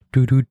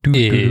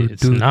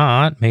It's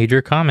not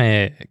Major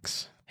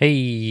Comics.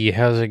 Hey,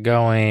 how's it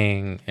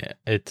going?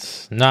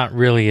 It's not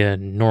really a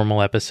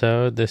normal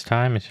episode this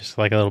time. It's just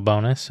like a little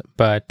bonus,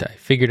 but I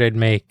figured I'd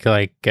make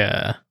like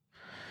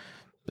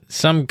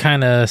some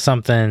kind of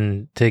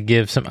something to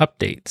give some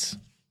updates.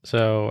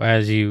 So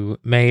as you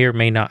may or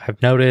may not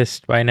have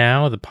noticed by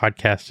now, the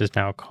podcast is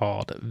now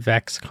called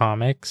Vex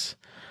Comics.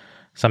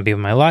 Some people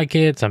might like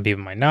it, some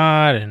people might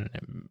not, and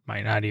it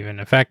might not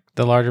even affect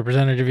the larger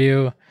percentage of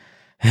you.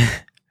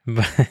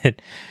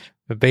 But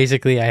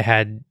basically, I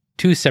had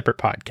two separate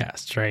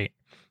podcasts, right?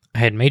 I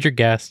had Major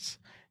Guests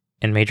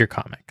and Major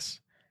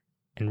Comics.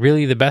 And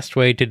really the best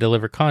way to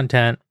deliver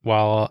content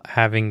while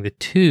having the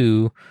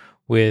two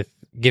with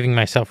giving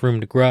myself room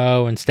to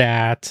grow and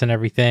stats and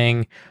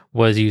everything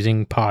was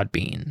using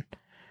Podbean,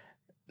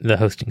 the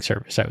hosting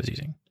service I was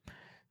using.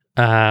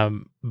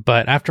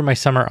 But after my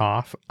summer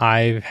off,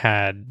 I've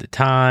had the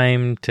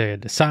time to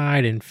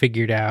decide and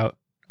figured out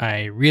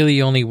I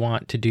really only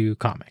want to do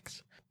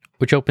comics,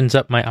 which opens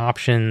up my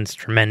options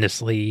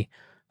tremendously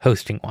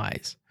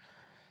hosting-wise.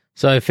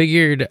 So I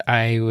figured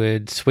I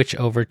would switch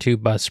over to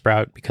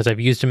Buzzsprout because I've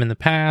used them in the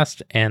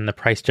past, and the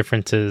price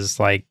difference is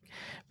like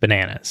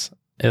bananas.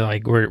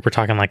 Like we're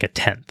talking like a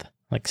tenth,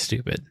 like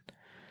stupid.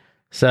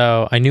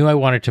 So I knew I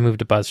wanted to move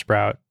to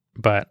Buzzsprout,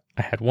 but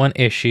I had one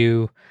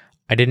issue.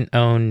 I didn't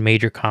own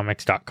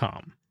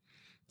MajorComics.com.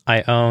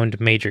 I owned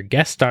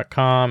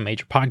MajorGuest.com,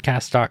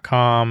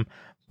 MajorPodcast.com,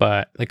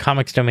 but the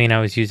comics domain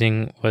I was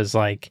using was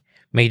like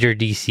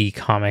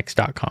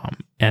MajorDCComics.com,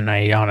 and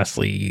I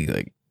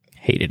honestly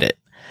hated it.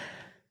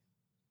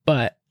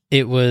 But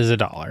it was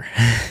 $1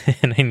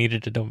 and I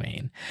needed a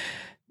domain.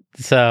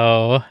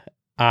 So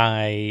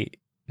I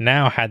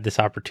now had this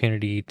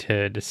opportunity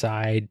to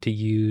decide to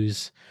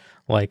use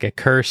like a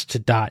cursed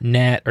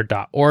 .net or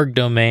 .org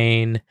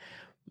domain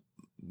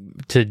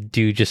to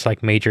do just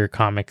like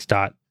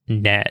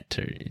MajorComics.net,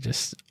 or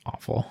just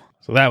awful.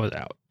 So that was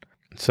out.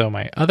 So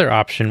my other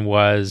option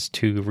was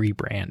to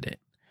rebrand it.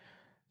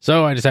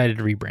 So I decided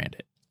to rebrand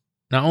it.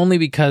 Not only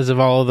because of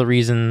all of the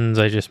reasons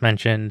I just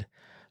mentioned,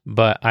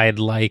 but I'd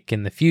like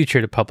in the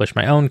future to publish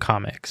my own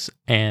comics,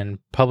 and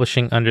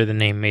publishing under the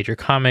name Major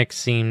Comics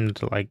seemed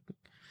like,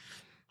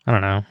 I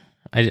don't know,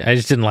 I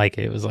just didn't like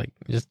it. It was like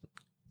just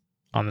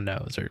on the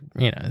nose, or,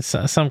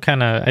 some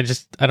kind of,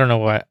 I don't know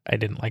what I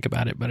didn't like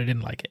about it, but I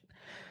didn't like it.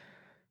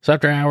 So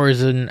after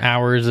hours and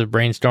hours of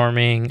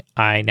brainstorming,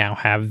 I now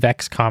have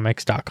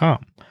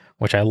VexComics.com,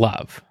 which I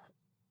love.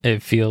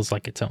 It feels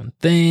like its own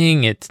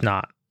thing. It's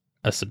not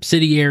a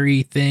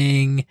subsidiary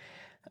thing.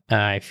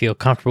 I feel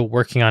comfortable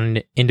working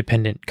on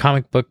independent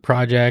comic book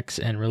projects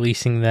and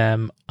releasing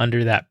them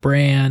under that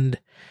brand.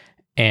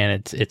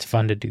 And it's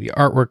fun to do the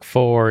artwork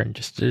for, and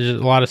just there's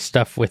a lot of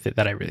stuff with it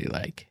that I really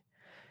like.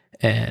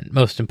 And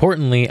most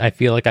importantly, I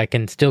feel like I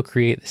can still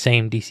create the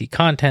same DC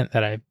content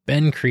that I've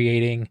been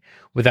creating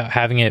without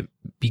having it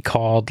be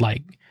called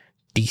like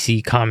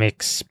DC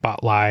Comics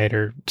Spotlight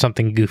or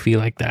something goofy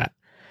like that,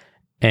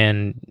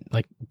 and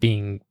like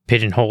being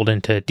pigeonholed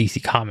into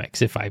DC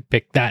Comics if I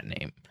pick that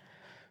name.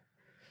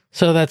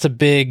 So that's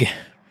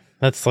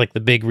like the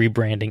big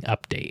rebranding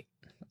update.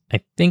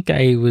 I think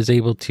I was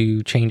able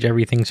to change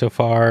everything so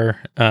far,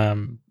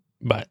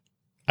 but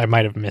I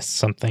might have missed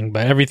something,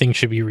 but everything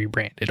should be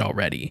rebranded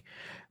already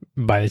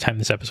by the time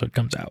this episode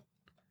comes out.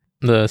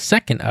 The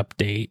second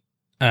update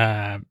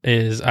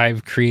is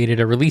I've created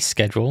a release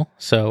schedule,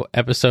 so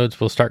episodes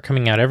will start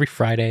coming out every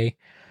Friday.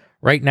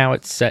 Right now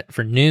it's set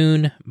for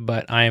noon,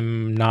 but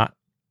I'm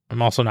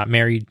also not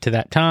married to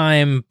that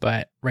time,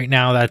 but right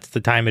now that's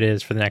the time it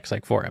is for the next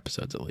 4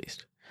 episodes at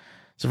least.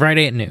 So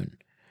Friday at noon.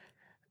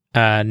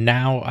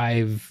 Now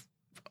I've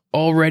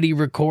already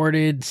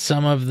recorded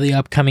some of the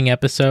upcoming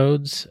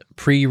episodes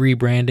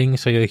pre-rebranding,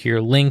 so you'll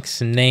hear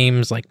links and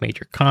names like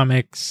Major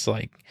Comics,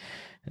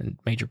 and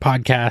Major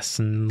Podcasts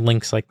and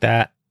links like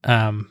that.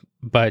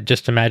 But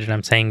just imagine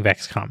I'm saying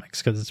Vex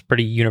Comics because it's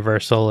pretty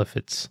universal. If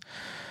it's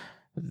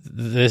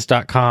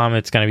this.com,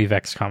 it's going to be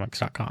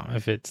vexcomics.com.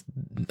 If it's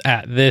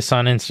at this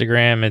on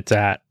Instagram, it's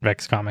at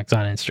vexcomics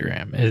on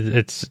Instagram.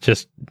 It's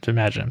just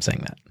imagine I'm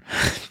saying that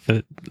for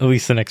at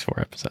least the next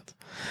 4 episodes,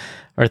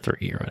 or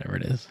 3, or whatever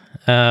it is.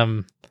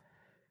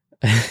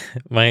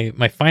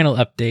 My final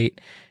update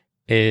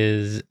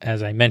is,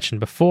 as I mentioned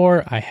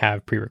before, I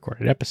have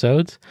pre-recorded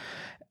episodes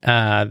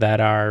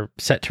that are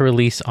set to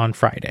release on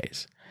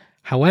Fridays.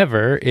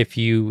 However, if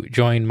you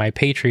join my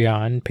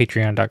Patreon,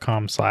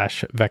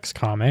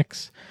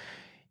 patreon.com/vexcomics,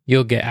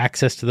 you'll get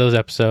access to those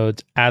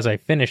episodes as I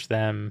finish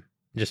them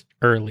just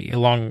early,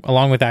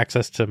 along with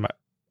access to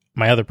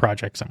my other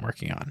projects I'm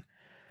working on.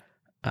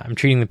 I'm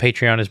treating the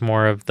Patreon as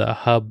more of the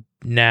hub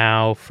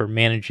now for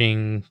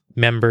managing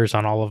members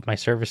on all of my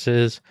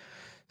services.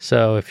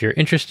 So if you're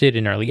interested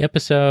in early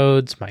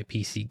episodes, my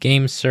PC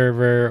games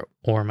server,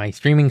 or my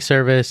streaming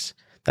service,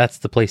 that's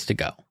the place to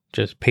go.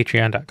 Just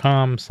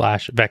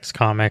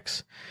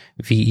patreon.com/vexcomics,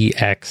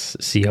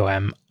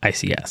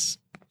 VEXCOMICS.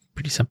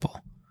 Pretty simple.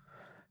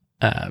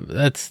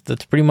 That's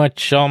pretty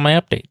much all my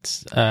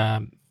updates.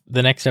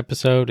 the next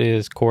episode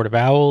is Court of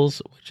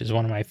Owls, which is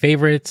one of my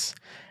favorites,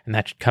 and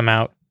that should come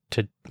out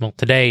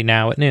today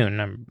now at noon.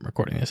 I'm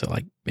recording this at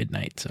like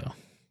midnight,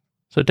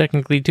 so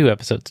technically 2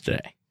 episodes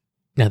today.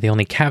 Now, the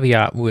only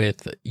caveat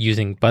with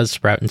using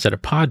Buzzsprout instead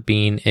of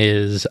Podbean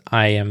is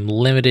I am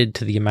limited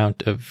to the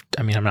amount of,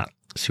 I'm not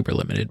super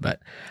limited,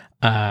 but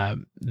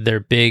their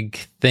big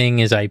thing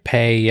is I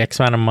pay X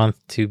amount a month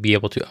to be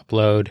able to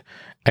upload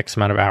X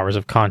amount of hours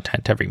of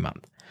content every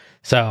month.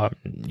 So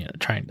I'm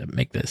trying to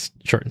make this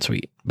short and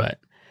sweet, but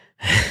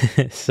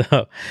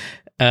so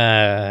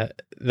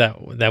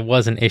that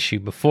was an issue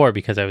before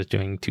because I was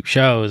doing 2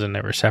 shows and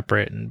they were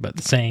separate but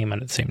the same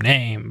under the same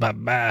name,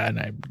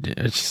 and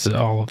it's just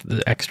all of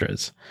the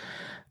extras.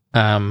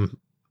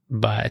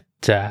 But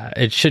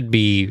it should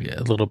be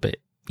a little bit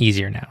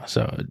easier now.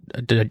 So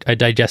a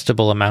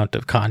digestible amount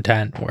of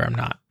content where I'm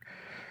not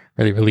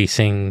really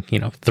releasing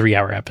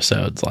 3-hour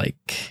episodes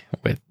like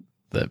with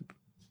the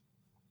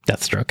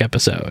Deathstroke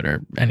episode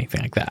or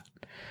anything like that.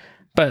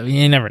 But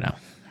you never know.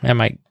 I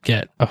might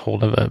get a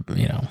hold of a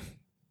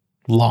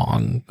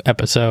long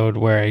episode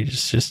where it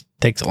just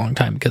takes a long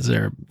time because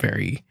they're a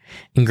very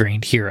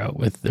ingrained hero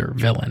with their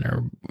villain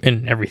or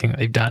in everything that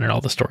they've done and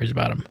all the stories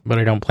about him. But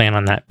I don't plan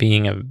on that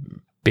being a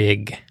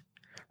big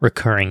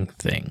recurring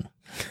thing.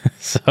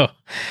 So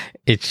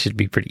it should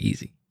be pretty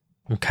easy.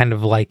 I'm kind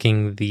of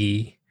liking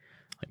the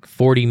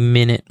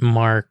 40-minute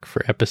mark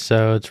for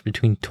episodes,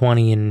 between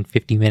 20 and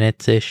 50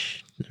 minutes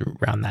ish,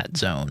 around that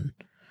zone.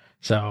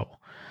 So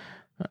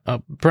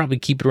I'll probably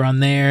keep it around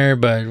there,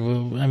 but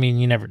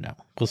you never know.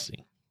 We'll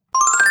see.